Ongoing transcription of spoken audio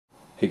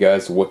Hey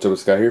guys, what's up?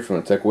 It's Scott here from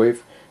the Tech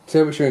Wave. Today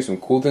I'll be showing you some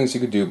cool things you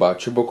could do by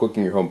triple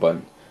clicking your home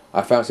button.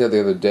 I found this out the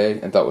other day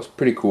and thought it was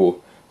pretty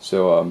cool.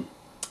 So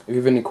if you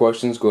have any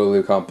questions, go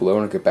leave a comment below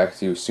and I'll get back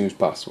to you as soon as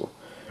possible.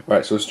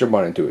 Alright, so let's jump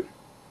on into it.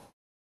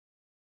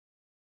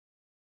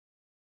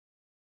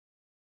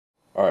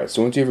 Alright,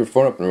 so once you have your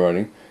phone up and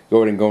running, go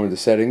ahead and go into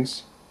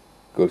settings,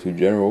 go to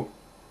general,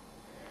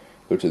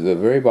 go to the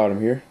very bottom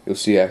here, you'll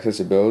see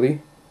accessibility,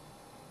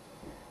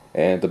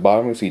 and at the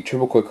bottom you'll see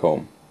triple click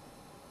home.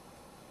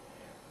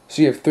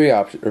 So you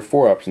have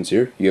four options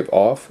here. You have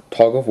off,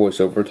 toggle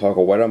voiceover,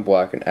 toggle white on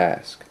black, and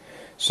ask.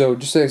 So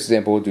just as an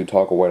example, we'll do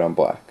toggle white on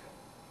black.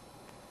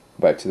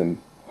 Back to the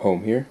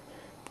home here.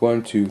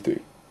 1, 2, 3.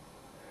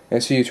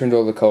 And see you turned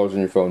all the colors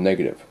on your phone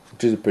negative,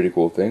 which is a pretty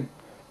cool thing.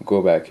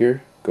 Go back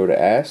here, go to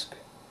ask.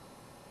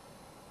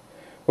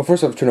 Well,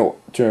 first off, turn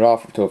it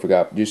off until I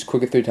forgot. Just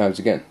click it 3 times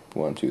again.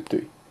 1, 2,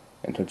 3.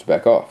 And turn it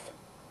back off.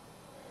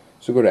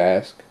 So go to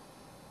ask.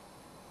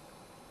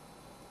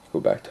 Go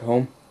back to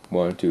home.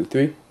 1, 2,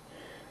 3.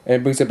 And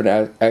it brings up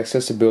an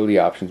accessibility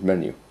options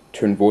menu.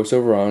 Turn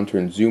voiceover on,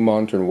 turn zoom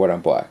on, turn white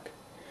on black.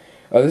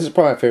 This is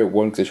probably my favorite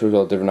one because it shows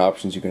all the different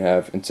options you can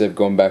have instead of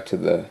going back to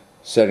the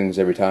settings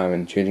every time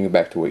and changing it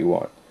back to what you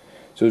want.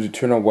 So to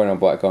turn on white on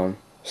black on,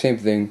 same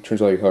thing,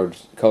 turns all your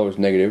colors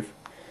negative.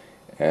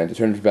 And to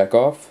turn it back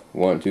off,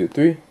 1, 2,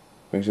 3,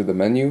 brings up the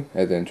menu,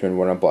 and then turn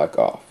white on black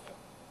off.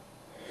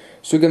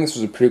 So again, this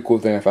was a pretty cool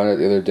thing I found out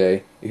the other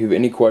day. If you have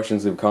any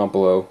questions, leave a comment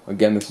below.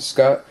 Again, this is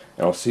Scott,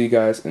 and I'll see you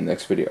guys in the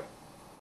next video.